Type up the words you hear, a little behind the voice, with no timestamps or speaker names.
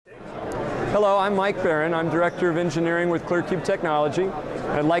Hello, I'm Mike Barron. I'm Director of Engineering with ClearCube Technology.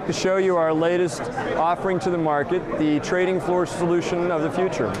 I'd like to show you our latest offering to the market, the trading floor solution of the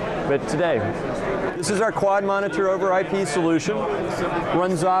future, but today. This is our quad monitor over IP solution.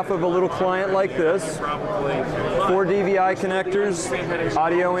 Runs off of a little client like this. 4 DVI connectors,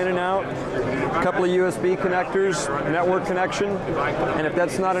 audio in and out, a couple of USB connectors, network connection, and if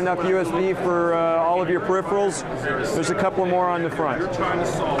that's not enough USB for all of your peripherals, there's a couple more on the front.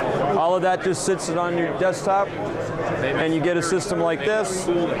 All of that just sits on your desktop, and you get a system like this.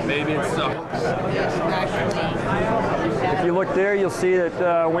 If you look there, you'll see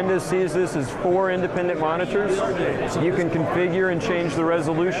that Windows sees this as 4 independent monitors. You can configure and change the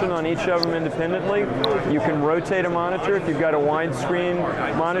resolution on each of them independently. You can rotate a monitor. If you've got a widescreen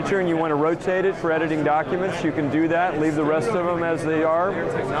monitor and you want to rotate it for editing documents, you can do that. Leave the rest of them as they are.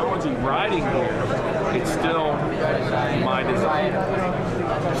 Technology riding here, it's still my design.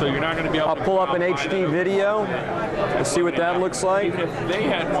 So you're not going to be able to... I'll pull up an HD video to see what that looks like. If they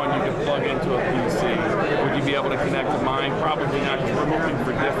had one you could plug into a PC, would you be able to connect to mine? Probably not, because we're looking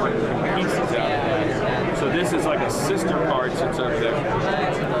for different pieces out of that. So this is like a sister card sits up there.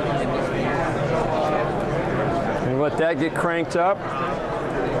 And let that get cranked up.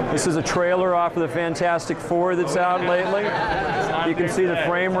 This is a trailer off of the Fantastic Four that's out lately. You can see the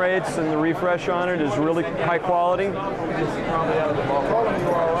frame rates and the refresh on it is really high quality.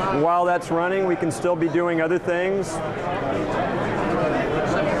 While that's running, we can still be doing other things.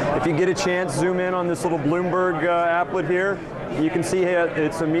 If you get a chance, zoom in on this little Bloomberg applet here. You can see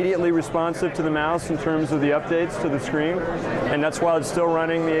it's immediately responsive to the mouse in terms of the updates to the screen, and that's while it's still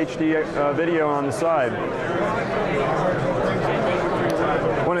running the HD video on the side.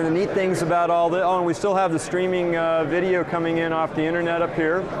 One of the neat things about all this, and we still have the streaming video coming in off the internet up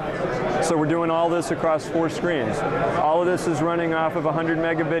here. So we're doing all this across 4 screens. All of this is running off of a 100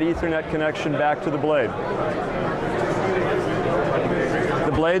 megabit Ethernet connection back to the blade.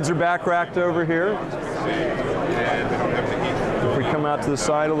 The blades are back racked over here. If we come out to the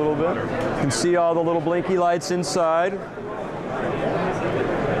side a little bit, you can see all the little blinky lights inside.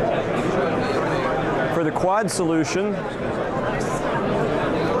 For the quad solution,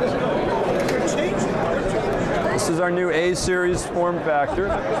 this is our new A-series form factor.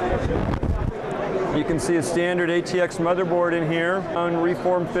 You can see a standard ATX motherboard in here, on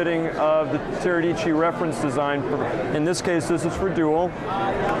reform fitting of the Teradici reference design. In this case, this is for dual.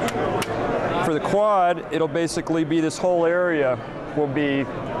 For the quad, it'll basically be this whole area will be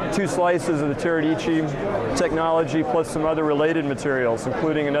 2 slices of the Teradici technology plus some other related materials,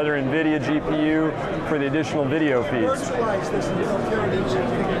 including another NVIDIA GPU for the additional video feeds.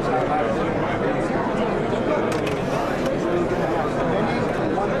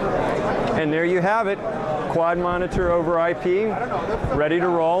 And there you have it, quad monitor over IP, ready to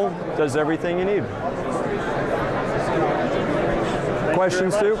roll, does everything you need.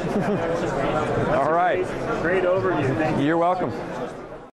 Questions, Stu? All right. Great overview. Thank you. You're welcome.